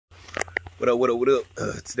What up?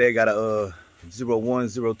 Today I got a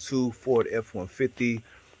 0102 Ford F150.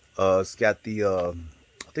 It's got the I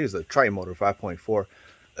think it's a tri-motor 5.4.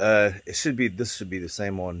 This should be the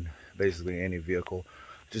same on basically any vehicle.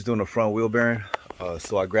 Just doing a front wheel bearing.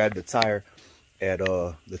 So I grabbed the tire at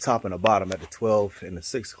the top and the bottom at the 12 and the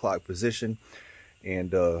 6 o'clock position, and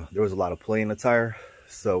there was a lot of play in the tire.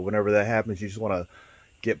 So whenever that happens, you just want to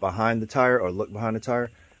get behind the tire or look behind the tire,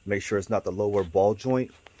 make sure it's not the lower ball joint.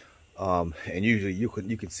 And usually you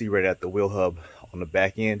can see right at the wheel hub on the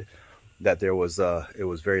back end that it was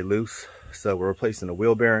very loose. So we're replacing the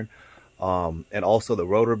wheel bearing and also the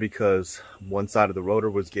rotor, because one side of the rotor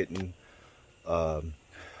was getting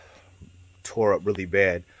tore up really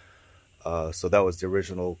bad. So that was the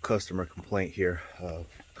original customer complaint here.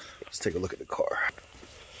 Let's take a look at the car.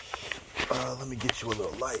 Let me get you a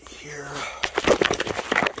little light here.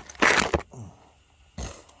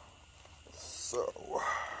 So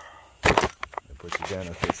put you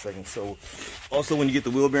down for a second. So also, when you get the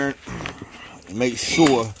wheel bearing, make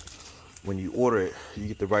sure when you order it you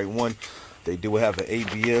get the right one. They do have an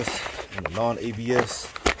ABS and a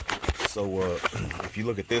non-ABS. So if you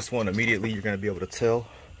look at this one, immediately you're going to be able to tell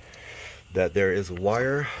that there is a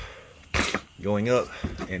wire going up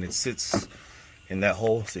and it sits in that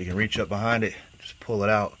hole, so you can reach up behind it, just pull it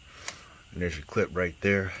out, and there's your clip right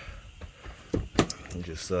there, and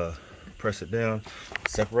just press it down,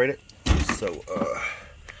 separate it. So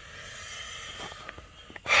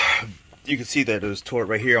you can see that it was tore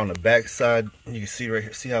right here on the back side. You can see right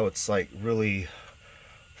here, see how it's like really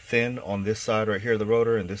thin on this side right here of the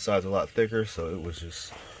rotor, and this side's a lot thicker, so it was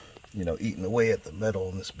just, you know, eating away at the metal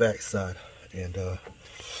on this back side. And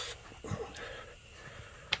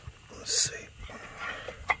let's see,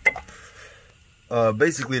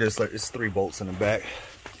 basically it's 3 bolts in the back.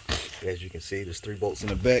 As you can see, there's 3 bolts in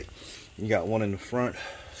the back. You got 1 in the front.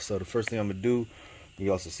 So the first thing I'm gonna do,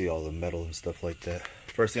 you also see all the metal and stuff like that.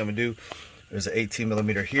 First thing I'm gonna do, there's an 18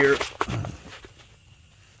 millimeter here,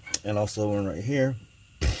 and also one right here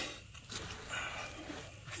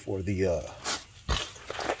for the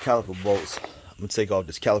caliper bolts. I'm gonna take off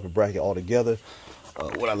this caliper bracket altogether.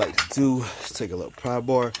 What I like to do is take a little pry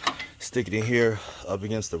bar, stick it in here up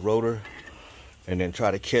against the rotor, and then try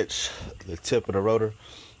to catch the tip of the rotor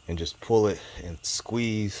and just pull it and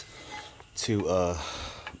squeeze to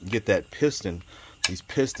get that piston, these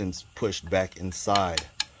pistons pushed back inside.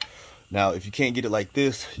 Now if you can't get it like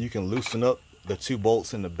this, you can loosen up the 2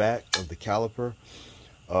 bolts in the back of the caliper,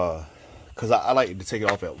 because I like to take it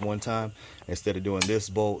off at one time instead of doing this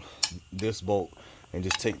bolt, and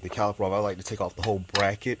just take the caliper off. I like to take off the whole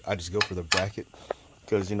bracket. I just go for the bracket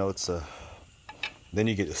because, you know, it's then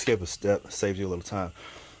you get to skip a step, saves you a little time.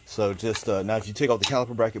 So just now, if you take off the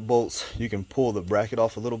caliper bracket bolts, you can pull the bracket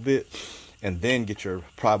off a little bit and then get your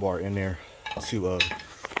pry bar in there to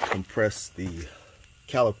compress the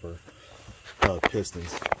caliper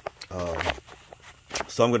pistons.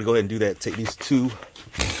 So I'm going to go ahead and do that. Take these 2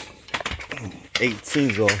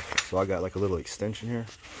 18s off. So I got like a little extension here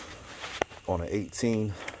on an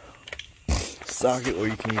 18 socket, or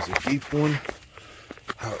you can use a deep one,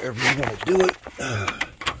 however you want to do it.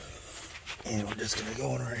 And we're just going to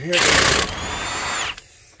go in right here.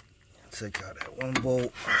 Take out that 1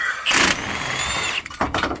 bolt.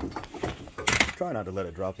 Try not to let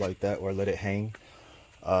it drop like that or let it hang.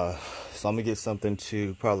 So I'm gonna get something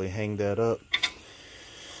to probably hang that up.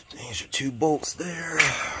 There's your 2 bolts there.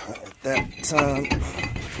 At that time,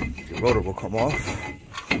 your rotor will come off.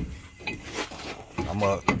 I'm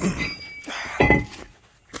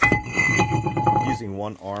using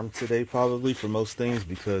 1 arm today probably for most things,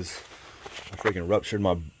 because I freaking ruptured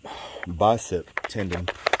my bicep tendon.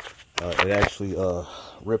 It actually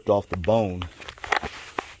ripped off the bone.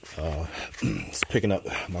 It's picking up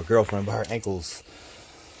my girlfriend by her ankles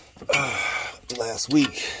last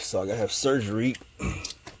week, so I gotta have surgery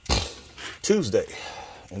Tuesday,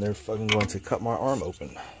 and they're fucking going to cut my arm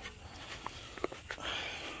open.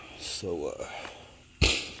 So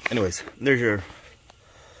anyways, there's your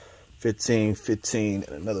 15, and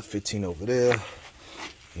another 15 over there,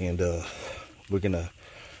 and we're gonna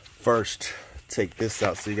first take this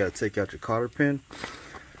out. So you got to take out your cotter pin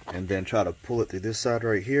and then try to pull it through this side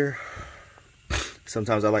right here.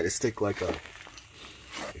 Sometimes I like to stick like a,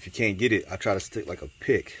 if you can't get it, I try to stick like a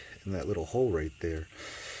pick in that little hole right there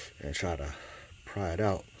and try to pry it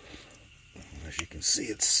out. As you can see,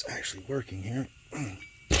 it's actually working here.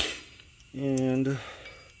 And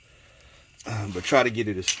but try to get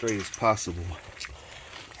it as straight as possible,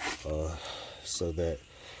 so that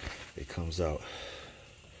it comes out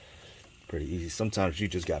pretty easy. Sometimes you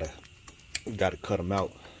just gotta cut them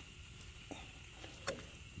out.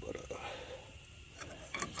 But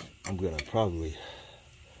I'm gonna probably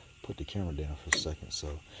put the camera down for a second. So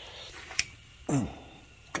let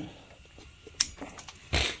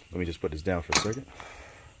me just put this down for a second.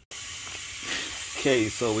 Okay,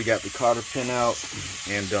 so we got the cotter pin out,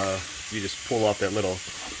 and you just pull off that little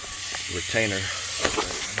retainer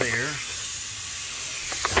right there.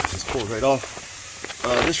 Just pull it right off.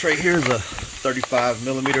 This right here is a 35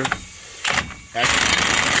 millimeter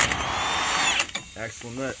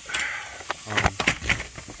axle nut.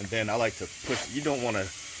 And then I like to push. You don't want to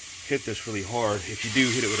hit this really hard. If you do,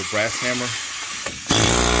 hit it with a brass hammer.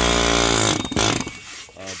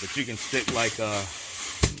 But you can stick like a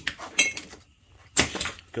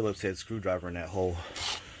Phillips head screwdriver in that hole.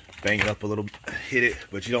 Bang it up a little, hit it,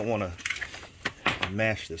 but you don't want to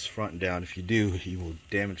mash this front down. If you do, you will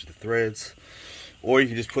damage the threads. Or you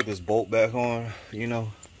can just put this bolt back on, you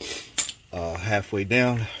know, halfway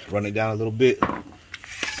down, run it down a little bit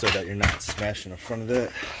so that you're not smashing the front of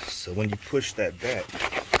that. So when you push that back,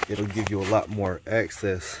 it'll give you a lot more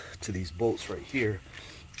access to these bolts right here.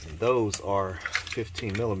 And those are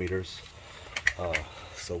 15 millimeters.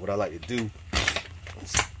 So what I like to do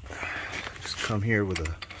is just come here with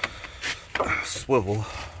a swivel.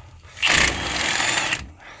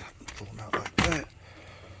 Pull them out like that.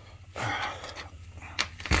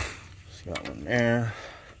 Got one there.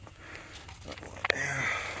 Got one there.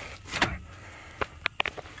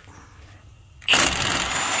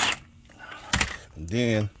 And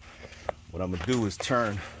then what I'm gonna do is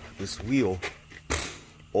turn this wheel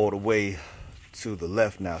all the way to the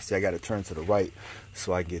left now. See, I got to turn to the right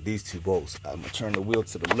so I get these two bolts. I'm gonna turn the wheel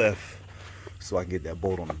to the left so I can get that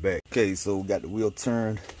bolt on the back. Okay, so we got the wheel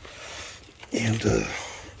turned, and I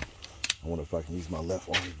wonder if I can use my left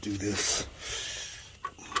arm to do this.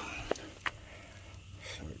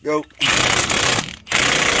 There we go.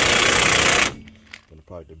 I'm gonna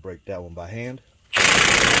probably break that one by hand.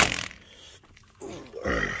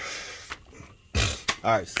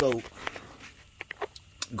 All right, so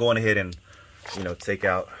going ahead and, you know, take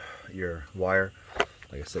out your wire.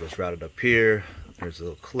 Like I said, it's routed up here. There's a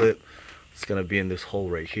little clip. It's gonna be in this hole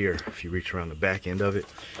right here. If you reach around the back end of it,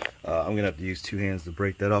 I'm gonna have to use two hands to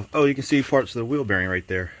break that off. Oh, you can see parts of the wheel bearing right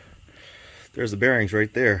there. There's the bearings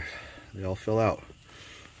right there. They all fell out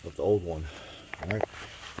of the old one. All right,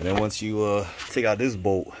 and then once you take out this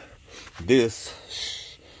bolt, this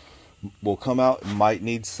will come out. It might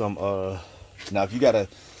need some. Now, if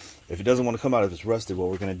it doesn't want to come out, if it's rusted, what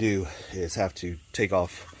we're gonna do is have to take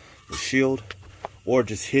off the shield, or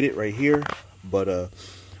just hit it right here. But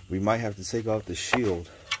we might have to take off the shield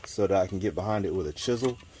so that I can get behind it with a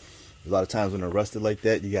chisel. A lot of times when they're rusted like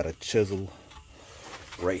that, you got a chisel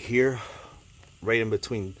right here, right in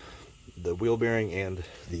between the wheel bearing and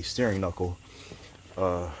the steering knuckle,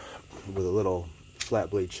 with a little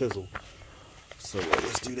flat blade chisel. So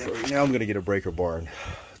let's do that right now. I'm gonna get a breaker bar and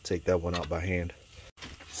take that one out by hand.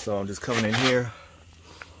 So I'm just coming in here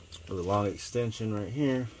with a long extension right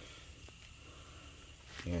here,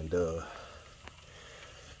 and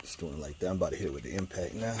just doing it like that. I'm about to hit it with the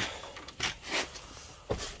impact now.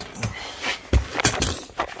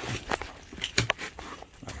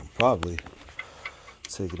 I can probably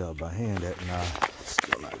take it out by hand. That nah,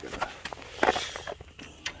 still not gonna.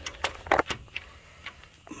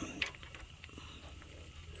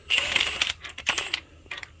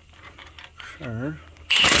 Sure.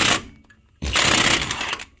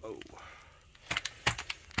 Oh.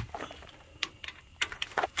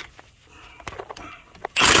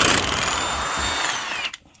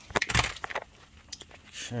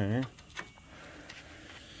 Sure.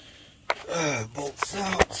 Bolts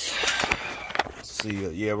out. Let's see.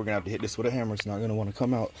 Yeah, we're gonna have to hit this with a hammer. It's not gonna want to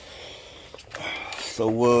come out.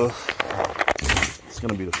 So it's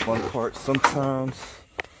gonna be the fun part. Sometimes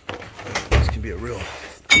this can be a real.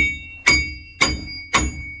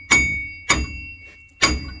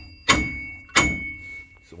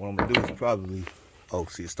 So what I'm gonna do is probably, oh,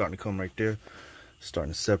 see, it's starting to come right there. It's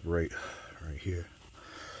starting to separate right here.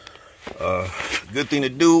 Good thing to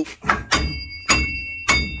do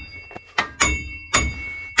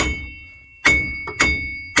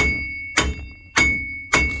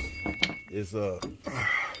is now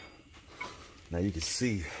you can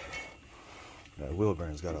see that wheel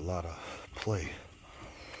bearing's got a lot of play.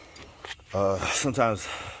 Sometimes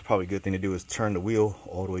probably a good thing to do is turn the wheel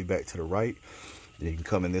all the way back to the right. Then you can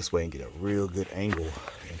come in this way and get a real good angle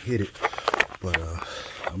and hit it. But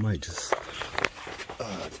I might just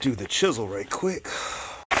do the chisel right quick.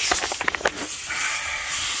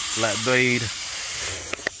 Flat blade,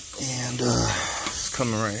 and it's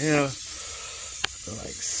coming right here,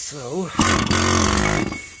 like so.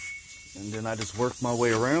 And then I just work my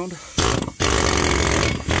way around.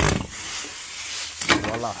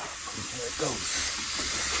 voila, there it goes.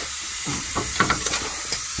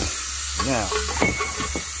 Now,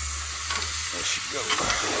 there she goes.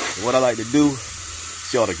 So what I like to do,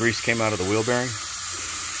 see all the grease came out of the wheel bearing.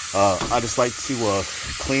 I just like to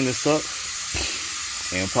clean this up,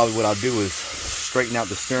 and probably what I'll do is straighten out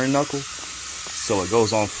the steering knuckle so it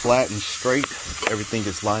goes on flat and straight. Everything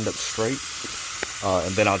gets lined up straight,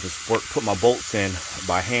 and then I'll just put my bolts in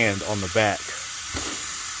by hand on the back,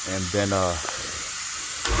 and then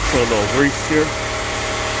put a little grease here,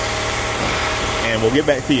 and we'll get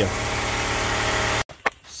back to you.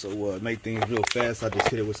 So make things real fast, I just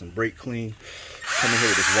hit it with some brake clean. Come in here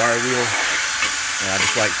with this wire wheel, and I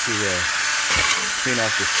just like to clean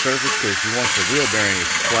off the surface, because you want the wheel bearing is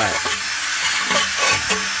flat.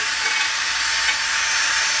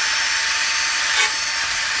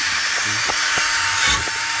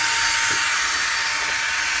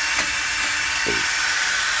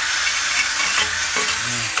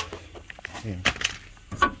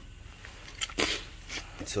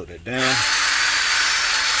 Tilt it down,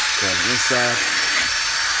 go on the inside.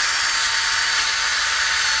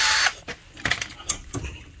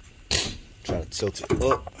 Try to tilt it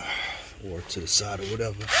up or to the side or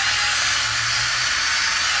whatever.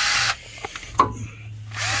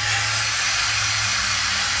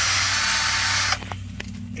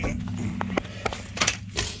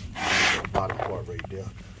 The bottom part right there.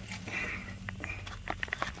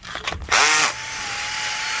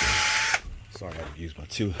 Sorry, I had to use my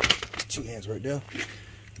two hands right there.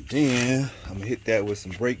 Then I'm gonna hit that with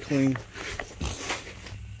some brake clean. Get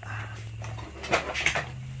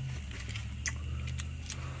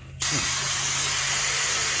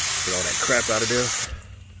all that crap out of there.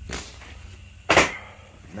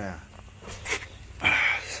 Now,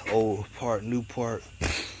 old part, new part.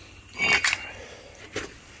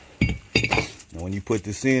 Now, when you put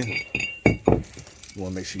this in, you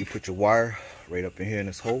want to make sure you put your wire right up in here in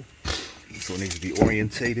this hole. So it needs to be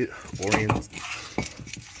oriented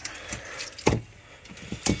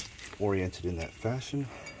in that fashion.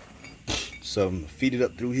 So I'm gonna feed it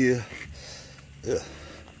up through here. Ugh. Get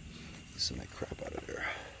some of that crap out of there.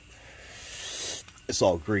 It's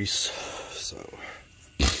all grease, so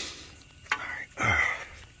alright.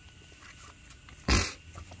 A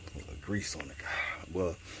little grease on it.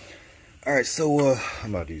 Well, alright, so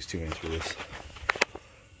I'm about to use 2 hands for this.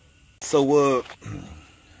 So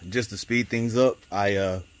just to speed things up,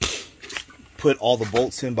 I put all the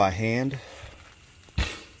bolts in by hand,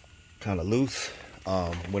 kind of loose,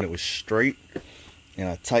 when it was straight, and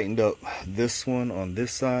I tightened up this one on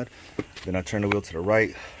this side. Then I turn the wheel to the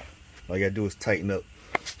right. All you gotta do is tighten up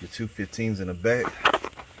the 215s in the back,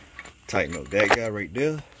 tighten up that guy right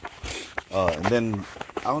there, and then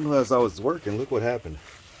I don't know, as I was working, look what happened.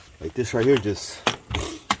 Like this right here just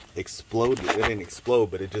exploded. It didn't explode,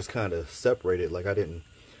 but it just kind of separated. Like I didn't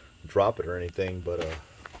drop it or anything, but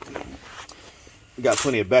we got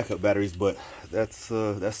plenty of backup batteries, but that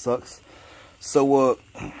sucks. So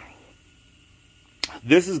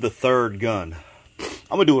this is the third gun.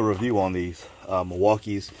 I'm gonna do a review on these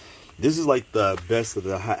Milwaukee's. This is like the best of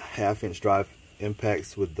the half-inch drive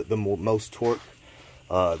impacts with the most torque.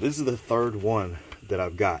 This is the third one that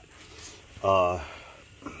I've got, but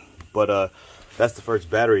that's the first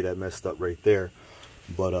battery that messed up right there.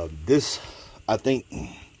 But this, I think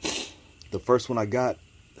the first one I got,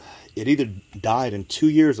 it either died in 2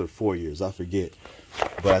 years or 4 years, I forget.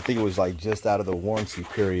 But I think it was like just out of the warranty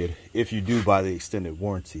period, if you do buy the extended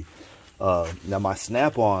warranty. Now my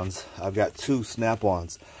snap-ons, I've got 2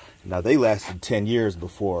 snap-ons. Now they lasted 10 years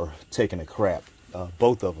before taking a crap.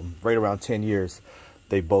 Both of them, right around 10 years,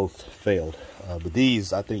 they both failed. But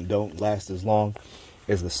these, I think, don't last as long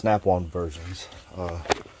as the snap-on versions.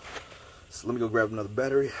 So let me go grab another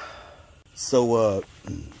battery. So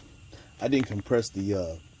I didn't compress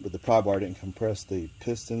the with the pry bar. I didn't compress the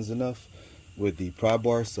pistons enough with the pry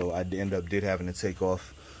bar, so I did having to take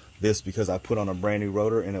off this because I put on a brand new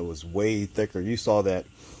rotor and it was way thicker. You saw that,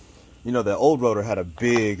 you know, the old rotor had a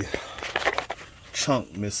big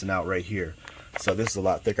chunk missing out right here. So this is a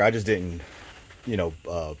lot thicker. I just didn't, you know,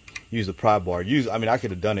 use the pry bar. I mean, I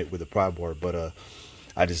could have done it with the pry bar, but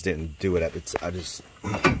I just didn't do it I just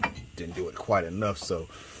didn't do it quite enough. So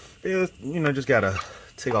yeah, you know, just gotta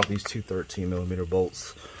take off these 2 13mm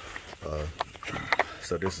bolts.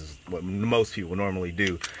 So this is what most people normally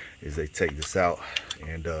do, is they take this out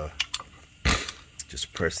and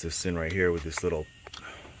just press this in right here with this little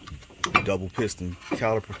double piston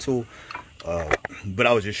caliper tool. But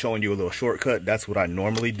I was just showing you a little shortcut. That's what I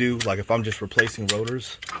normally do. Like if I'm just replacing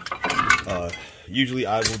rotors, usually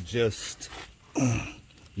I will just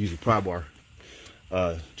use a pry bar,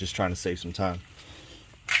 just trying to save some time.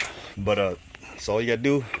 But so all you gotta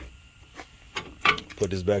do, put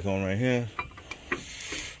this back on right here,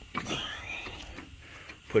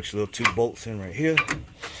 put your little 2 bolts in right here,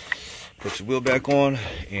 put your wheel back on,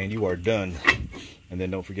 and you are done. And then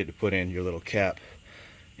don't forget to put in your little cap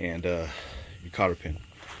and your cotter pin.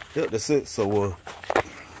 Yep, that's it. So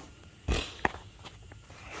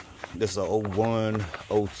this is a 01,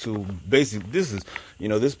 02. Basically, this is, you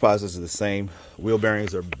know, this process is the same. Wheel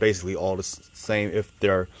bearings are basically all the same. If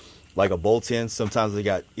they're like a bolt-in, sometimes they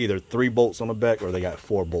got either 3 bolts on the back or they got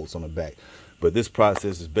 4 bolts on the back. But this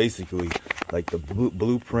process is basically like the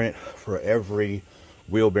blueprint for every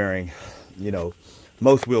wheel bearing. You know,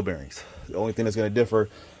 most wheel bearings. The only thing that's going to differ,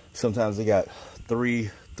 sometimes they got three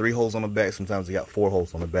holes on the back, sometimes they got 4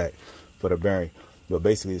 holes on the back for the bearing. But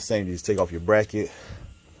basically the same. You just take off your bracket,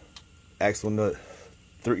 axle nut,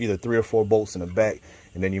 either 3 or 4 bolts in the back,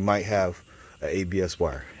 and then you might have an ABS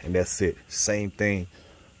wire, and that's it. Same thing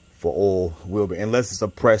for all wheel bearings, unless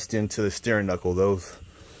it's pressed into the steering knuckle. Those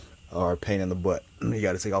are a pain in the butt. You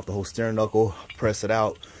got to take off the whole steering knuckle, press it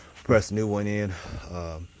out, press a new one in,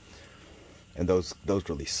 and those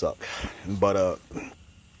really suck. But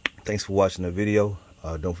thanks for watching the video.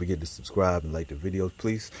 Don't forget to subscribe and like the videos,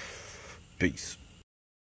 please. Peace.